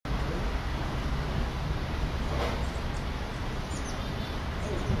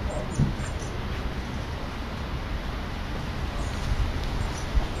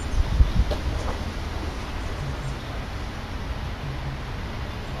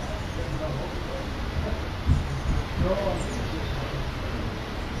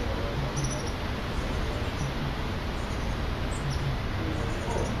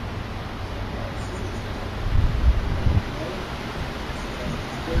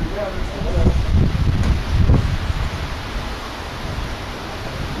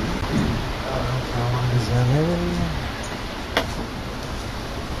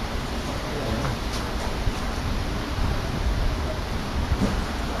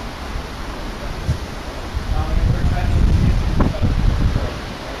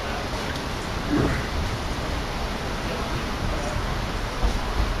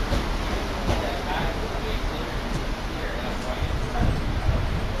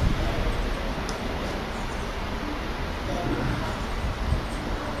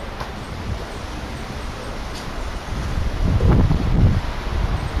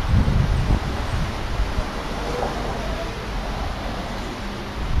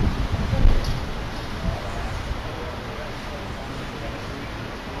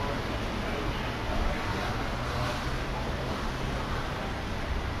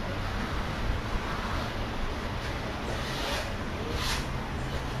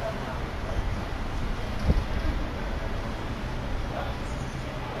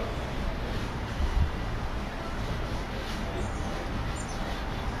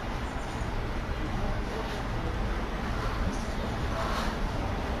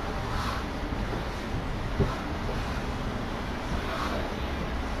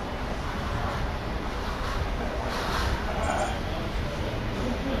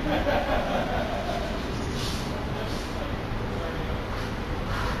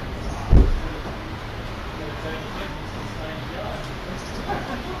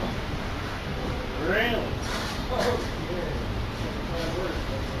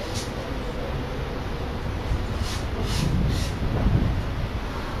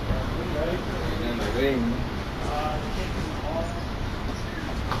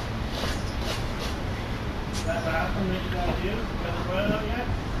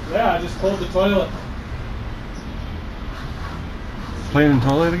Yeah, I just closed the toilet. Playing in the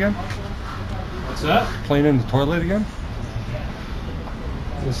toilet again? What's that? Playing in the toilet again?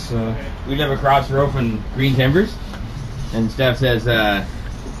 This, We live across the road from Green Timbers, and Steph says,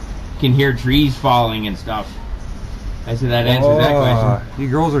 can hear trees falling and stuff. I said that answers that question. You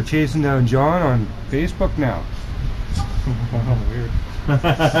girls are chasing down John on Facebook now. Weird.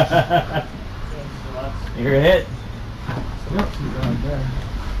 You're a hit. Yep.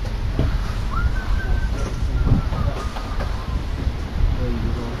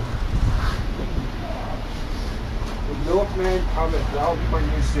 The milkman coming. That'll be my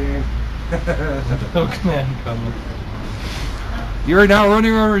new saying. Milkman coming. You're now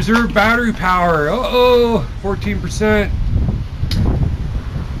running on reserve battery power. Uh-oh, 14%.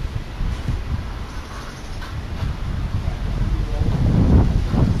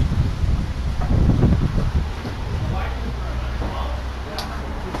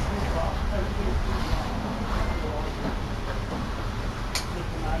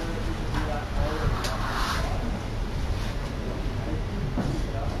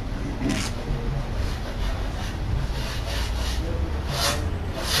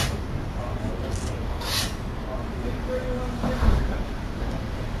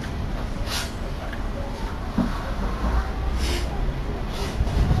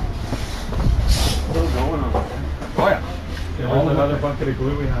 Another bucket of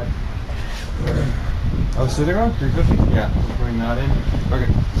glue we had. I was sitting on 350? Yeah, bring that in.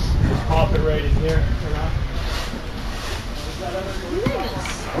 Okay. Just pop it right in here.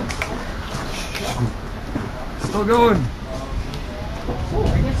 Still going.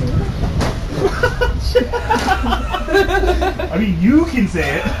 I mean, you can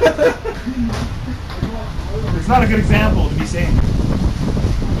say it. It's not a good example to be saying.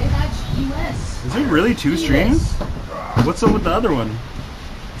 Is there really two strings? What's up with the other one?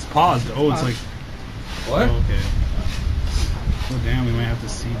 It's paused. Oh, it's like... What? Oh, okay. Oh, damn, we might have to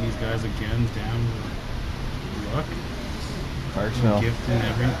see these guys again. Damn. Luck. Hard smell. Gifting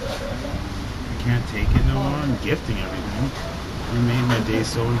everything. I can't take it no more. I'm gifting everything. You made my day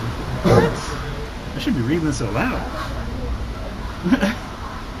so... What? I should be reading this out loud.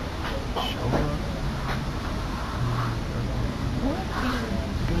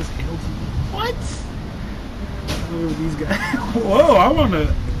 What? Oh, these guys. Whoa, I want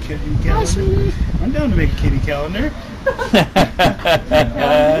a kitty calendar. I'm down to make a kitty calendar.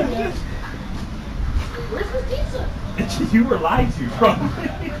 Where's the pizza? You were lied to, probably.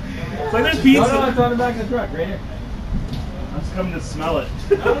 It's like there's pizza. No, it's on the back of the truck, right here. I'm just coming to smell it.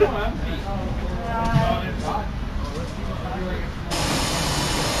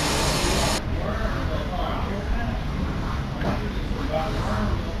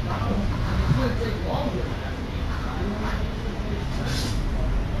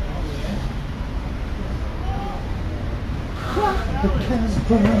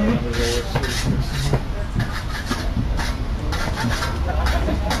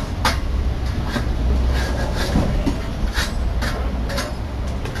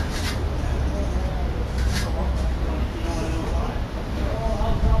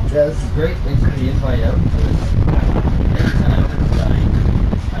 Yeah, this is great. Thanks for the invite out.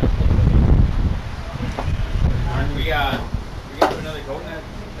 We got another coat in that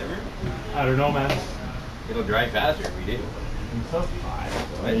room? I don't know, man. It'll dry faster if we do.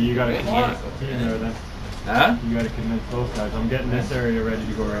 Hey, you gotta convince the team there then. Huh? You gotta convince those guys. I'm getting this area ready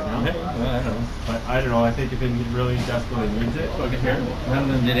to go right now. Well, I don't know. But I don't know. I think if it really desperately needs it, look at here. None of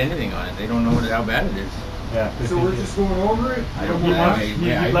them did anything on it. They don't know how bad it is. Yeah. So we're just going over it? I don't He know. wants,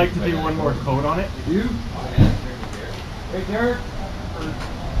 he'd like to do one more coat on it. You? Hey, Derek?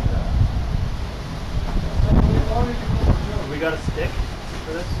 We got a stick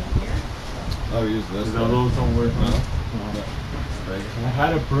for this? Oh, use this. No, those don't work. No? I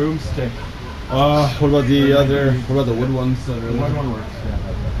had a broomstick. What about the other? What about the wood ones? That are The wood one works. Yeah.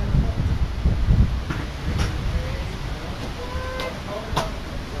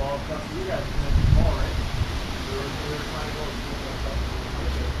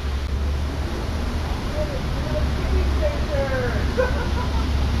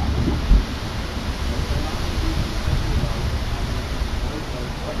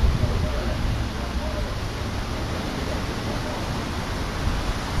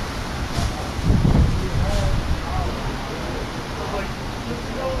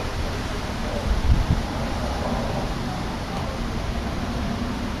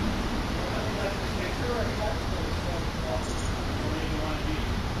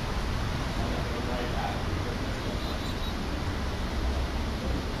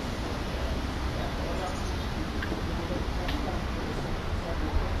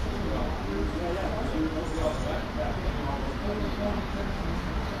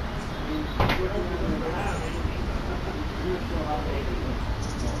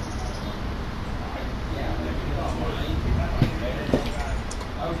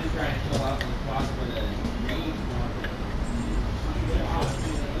 I was just trying to fill out the spot for the green.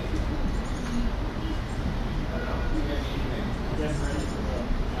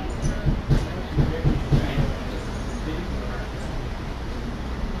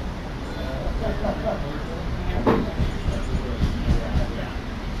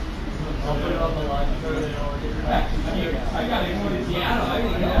 I got to go to Seattle. I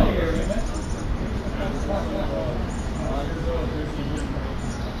didn't get out of here.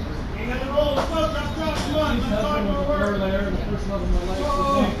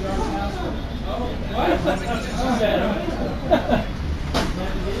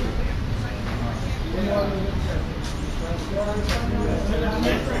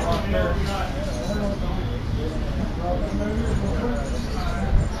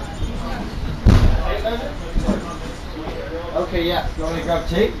 Okay, yeah. You want to grab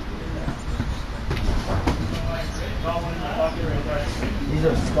tape? These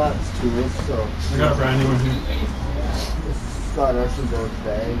are Scott's tools, so I got a brand new one here. this is Scott Archibald's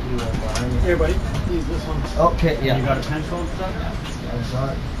bag. You want mine? Here, buddy. Use this one. Okay, yeah. You got a pencil and stuff? I've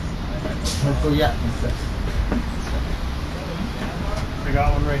got pencil, yeah. That's it. I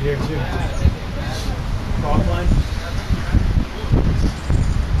got one right here too. Chalk line.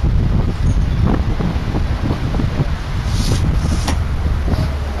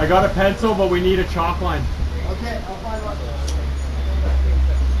 I got a pencil, but we need a chalk line. Okay, I'll find one.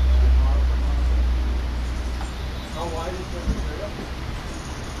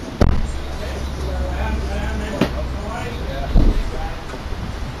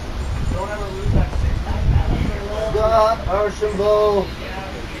 Scott Archibald.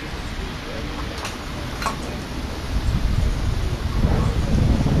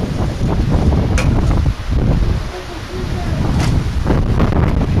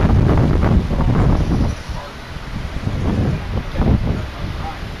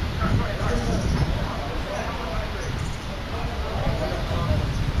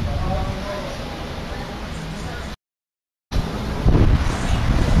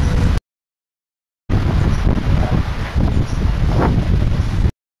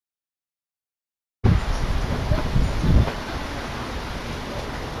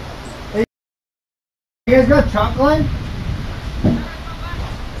 You guys got chalk line?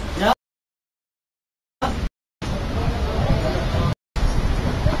 Yeah.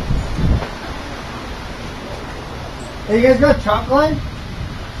 Hey, you guys got chalk line?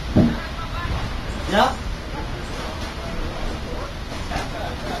 Yeah.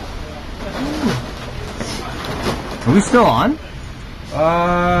 Are we still on?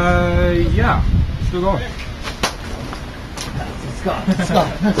 Yeah. Still going. Scott.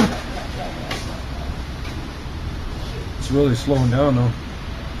 It's really slowing down though.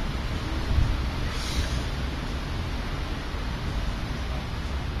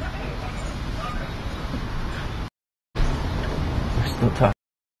 We're still talking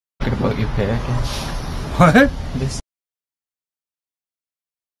about your pick. What? This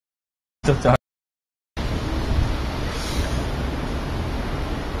still talking.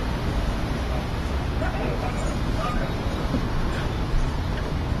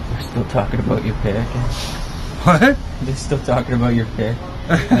 We're still talking about your pick. What? They're still talking about your pick.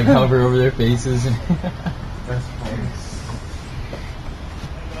 Like hover over their faces. And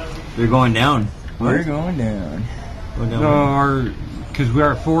They're going down. we're going down. No, because we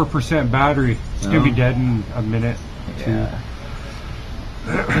are 4% battery. It's gonna be dead in a minute. Yeah.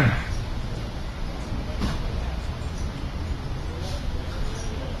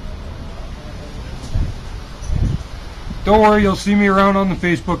 Don't worry, you'll see me around on the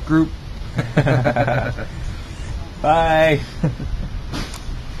Facebook group. Bye.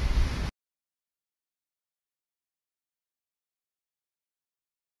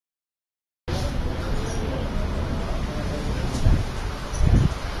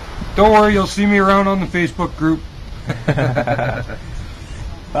 Don't worry, you'll see me around on the Facebook group.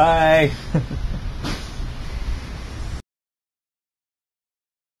 Bye.